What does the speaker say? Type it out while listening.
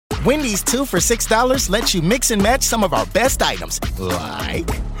Wendy's 2 for $6 lets you mix and match some of our best items, like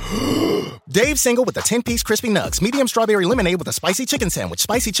Dave Single with a 10-piece crispy nugs, medium strawberry lemonade with a spicy chicken sandwich,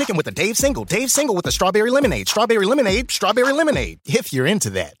 spicy chicken with a Dave Single with a strawberry lemonade, strawberry lemonade, if you're into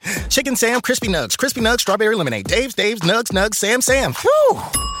that. Chicken Sam, crispy nugs, strawberry lemonade, Dave's, nugs, Sam. Whew.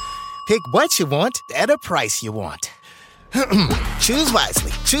 Pick what you want at a price you want. Choose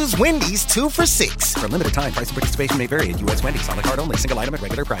wisely. Choose Wendy's 2 for $6. For a limited time, price and participation may vary at U.S. Wendy's. On the card only. Single item at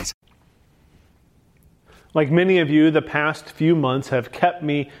regular price. Like many of you, the past few months have kept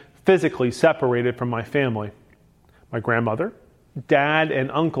me physically separated from my family. My grandmother, dad,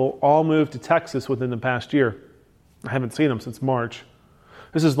 and uncle all moved to Texas within the past year. I haven't seen them since March.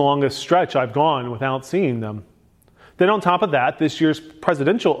 This is the longest stretch I've gone without seeing them. Then on top of that, this year's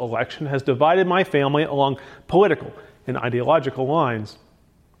presidential election has divided my family along political and ideological lines.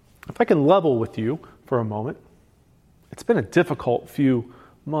 If I can level with you for a moment, it's been a difficult few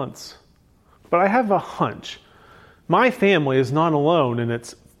months. But I have a hunch. My family is not alone in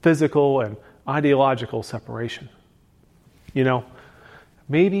its physical and ideological separation. You know,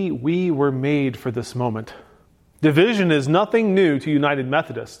 maybe we were made for this moment. Division is nothing new to United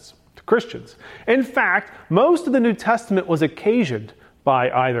Methodists, to Christians. In fact, most of the New Testament was occasioned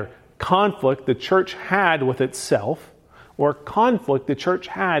by either conflict the church had with itself or conflict the church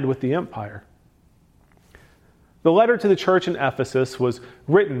had with the empire. The letter to the church in Ephesus was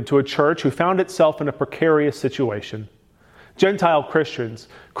written to a church who found itself in a precarious situation. Gentile Christians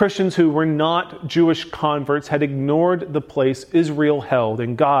who were not Jewish converts, had ignored the place Israel held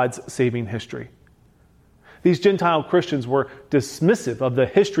in God's saving history. These Gentile Christians were dismissive of the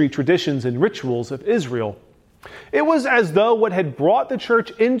history, traditions, and rituals of Israel. It was as though what had brought the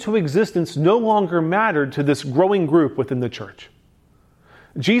church into existence no longer mattered to this growing group within the church.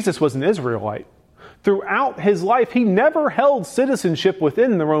 Jesus was an Israelite. Throughout his life, he never held citizenship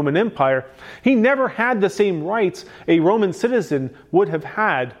within the Roman Empire. He never had the same rights a Roman citizen would have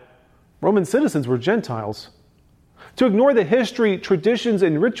had. Roman citizens were Gentiles. To ignore the history, traditions,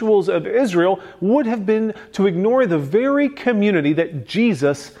 and rituals of Israel would have been to ignore the very community that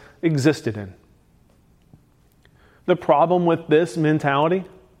Jesus existed in. The problem with this mentality,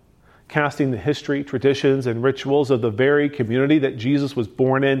 casting the history, traditions, and rituals of the very community that Jesus was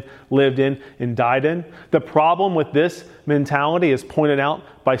born in, lived in, and died in. The problem with this mentality, as pointed out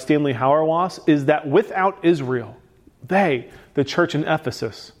by Stanley Hauerwas, is that without Israel, they, the church in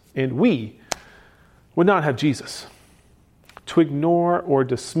Ephesus, and we, would not have Jesus. To ignore or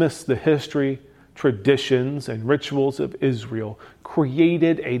dismiss the history, traditions, and rituals of Israel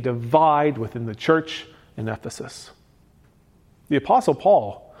created a divide within the church in Ephesus. The Apostle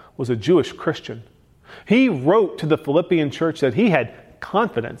Paul was a Jewish Christian. He wrote to the Philippian church that he had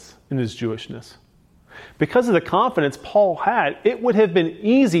confidence in his Jewishness. Because of the confidence Paul had, it would have been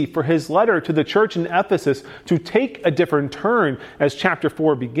easy for his letter to the church in Ephesus to take a different turn as chapter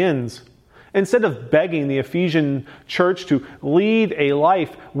 4 begins. Instead of begging the Ephesian church to lead a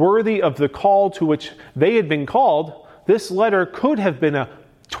life worthy of the call to which they had been called, this letter could have been a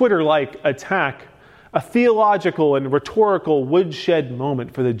Twitter-like attack, a theological and rhetorical woodshed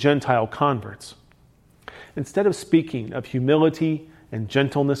moment for the Gentile converts. Instead of speaking of humility and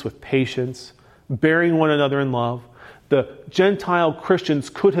gentleness with patience, bearing one another in love, the Gentile Christians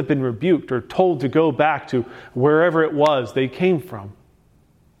could have been rebuked or told to go back to wherever it was they came from.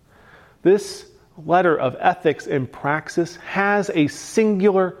 This letter of ethics and praxis has a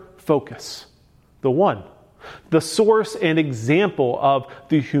singular focus, the one, the source and example of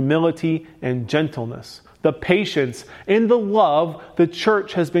the humility and gentleness, the patience and the love the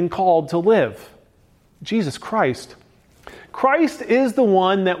church has been called to live. Jesus Christ. Christ is the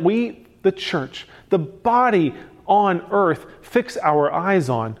one that we, the church, the body on earth, fix our eyes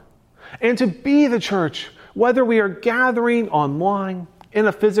on. And to be the church, whether we are gathering online, in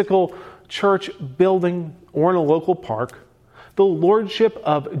a physical church building, or in a local park, the lordship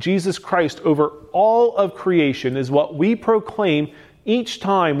of Jesus Christ over all of creation is what we proclaim each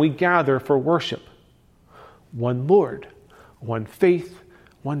time we gather for worship. One Lord, one faith,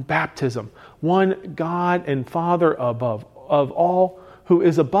 one baptism, one God and Father of all, who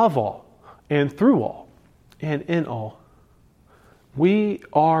is above all, and through all, and in all. We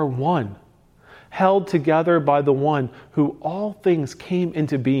are one, held together by the one who all things came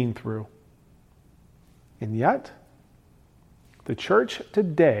into being through. And yet, the church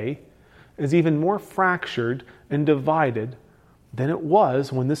today is even more fractured and divided than it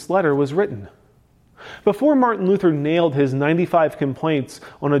was when this letter was written. Before Martin Luther nailed his 95 complaints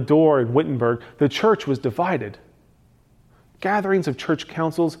on a door in Wittenberg, the church was divided. Gatherings of church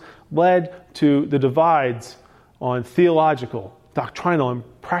councils led to the divides on theological, doctrinal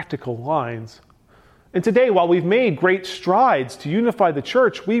and practical lines. And today, while we've made great strides to unify the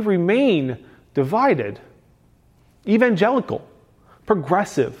church, we remain divided. Evangelical,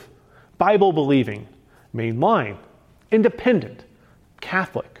 progressive, Bible-believing, mainline, independent,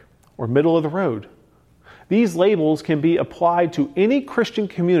 Catholic, or middle of the road. These labels can be applied to any Christian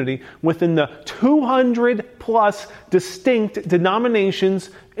community within the 200 plus distinct denominations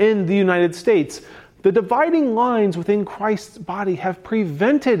in the United States. The dividing lines within Christ's body have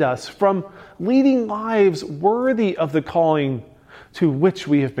prevented us from leading lives worthy of the calling to which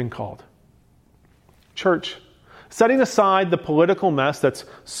we have been called. Church, setting aside the political mess that's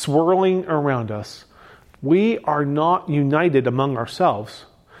swirling around us, we are not united among ourselves.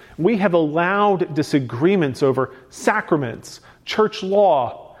 We have allowed disagreements over sacraments, church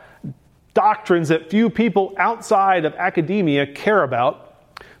law, doctrines that few people outside of academia care about,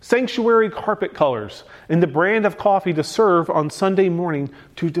 sanctuary carpet colors, and the brand of coffee to serve on Sunday morning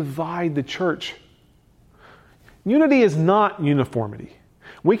to divide the church. Unity is not uniformity.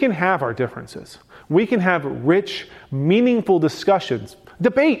 We can have our differences. We can have rich, meaningful discussions,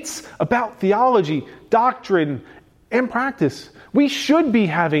 debates about theology, doctrine, and practice. We should be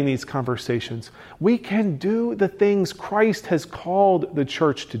having these conversations. We can do the things Christ has called the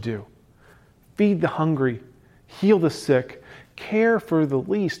church to do. Feed the hungry, heal the sick, care for the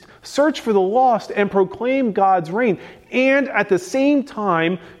least, search for the lost, and proclaim God's reign. And at the same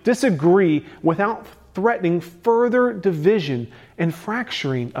time, disagree without threatening further division and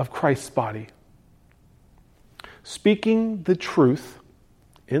fracturing of Christ's body. Speaking the truth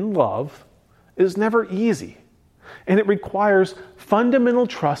in love is never easy. And it requires fundamental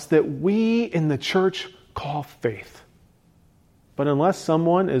trust that we in the church call faith. But unless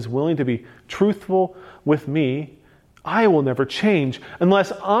someone is willing to be truthful with me, I will never change.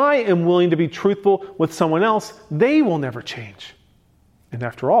 Unless I am willing to be truthful with someone else, they will never change. And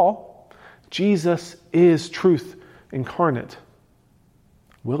after all, Jesus is truth incarnate.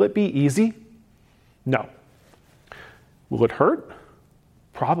 Will it be easy? No. Will it hurt?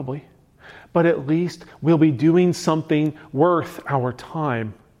 Probably. But at least we'll be doing something worth our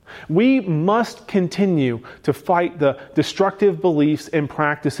time. We must continue to fight the destructive beliefs and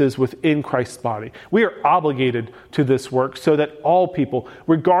practices within Christ's body. We are obligated to this work so that all people,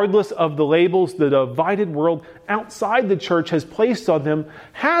 regardless of the labels the divided world outside the church has placed on them,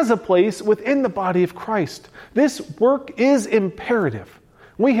 has a place within the body of Christ. This work is imperative.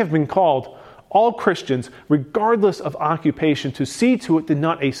 We have been called, all Christians, regardless of occupation, to see to it that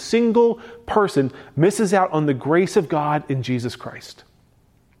not a single person misses out on the grace of God in Jesus Christ.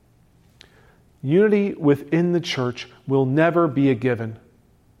 Unity within the church will never be a given.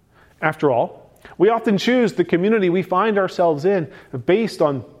 After all, we often choose the community we find ourselves in based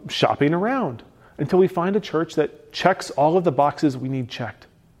on shopping around until we find a church that checks all of the boxes we need checked.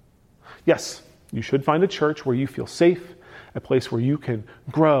 Yes, you should find a church where you feel safe, a place where you can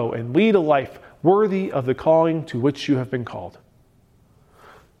grow and lead a life worthy of the calling to which you have been called.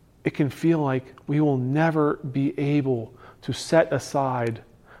 It can feel like we will never be able to set aside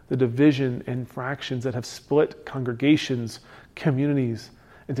the division and fractions that have split congregations, communities,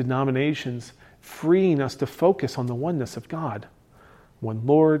 and denominations, freeing us to focus on the oneness of God. One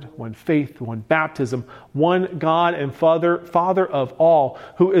Lord, one faith, one baptism, one God and Father of all,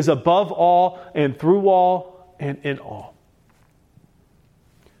 who is above all and through all and in all.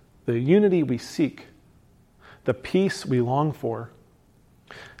 The unity we seek, the peace we long for,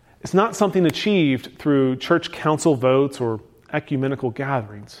 is not something achieved through church council votes or ecumenical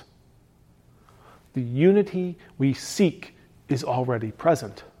gatherings. The unity we seek is already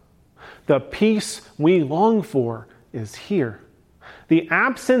present. The peace we long for is here. The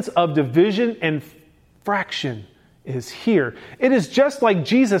absence of division and fraction is here. It is just like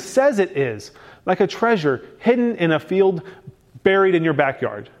Jesus says it is, like a treasure hidden in a field buried in your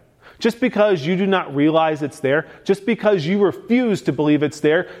backyard. Just because you do not realize it's there, just because you refuse to believe it's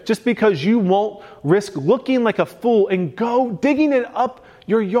there, just because you won't risk looking like a fool and go digging it up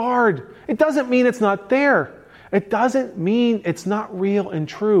your yard, it doesn't mean it's not there. It doesn't mean it's not real and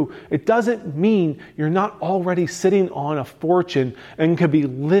true. It doesn't mean you're not already sitting on a fortune and could be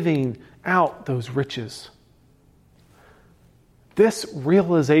living out those riches. This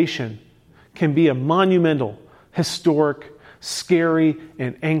realization can be a monumental, historic, scary,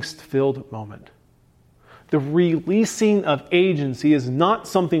 and angst-filled moment. The releasing of agency is not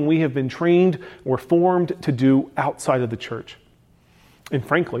something we have been trained or formed to do outside of the church. And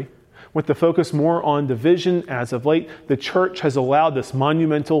frankly, with the focus more on division as of late, the church has allowed this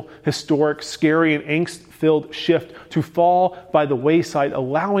monumental, historic, scary, and angst-filled shift to fall by the wayside,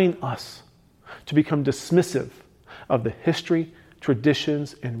 allowing us to become dismissive of the history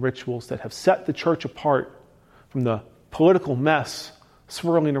traditions and rituals that have set the church apart from the political mess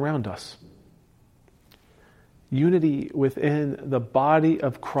swirling around us. Unity within the body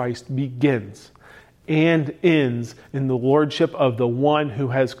of Christ begins and ends in the lordship of the one who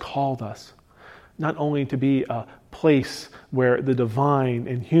has called us, not only to be a place where the divine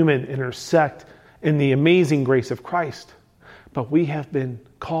and human intersect in the amazing grace of Christ, but we have been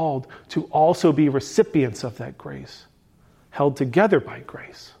called to also be recipients of that grace, held together by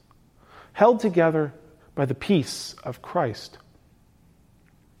grace, held together by the peace of Christ.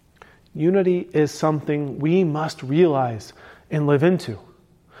 Unity is something we must realize and live into,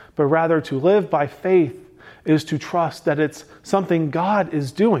 but rather to live by faith is to trust that it's something God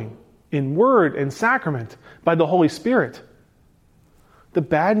is doing in word and sacrament by the Holy Spirit. The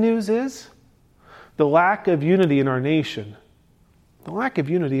bad news is the lack of unity in our nation, the lack of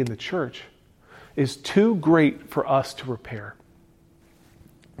unity in the church, is too great for us to repair.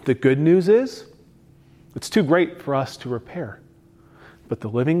 The good news is it's too great for us to repair. But the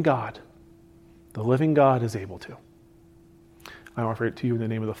living God is able to. I offer it to you in the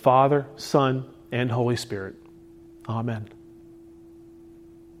name of the Father, Son, and Holy Spirit. Amen.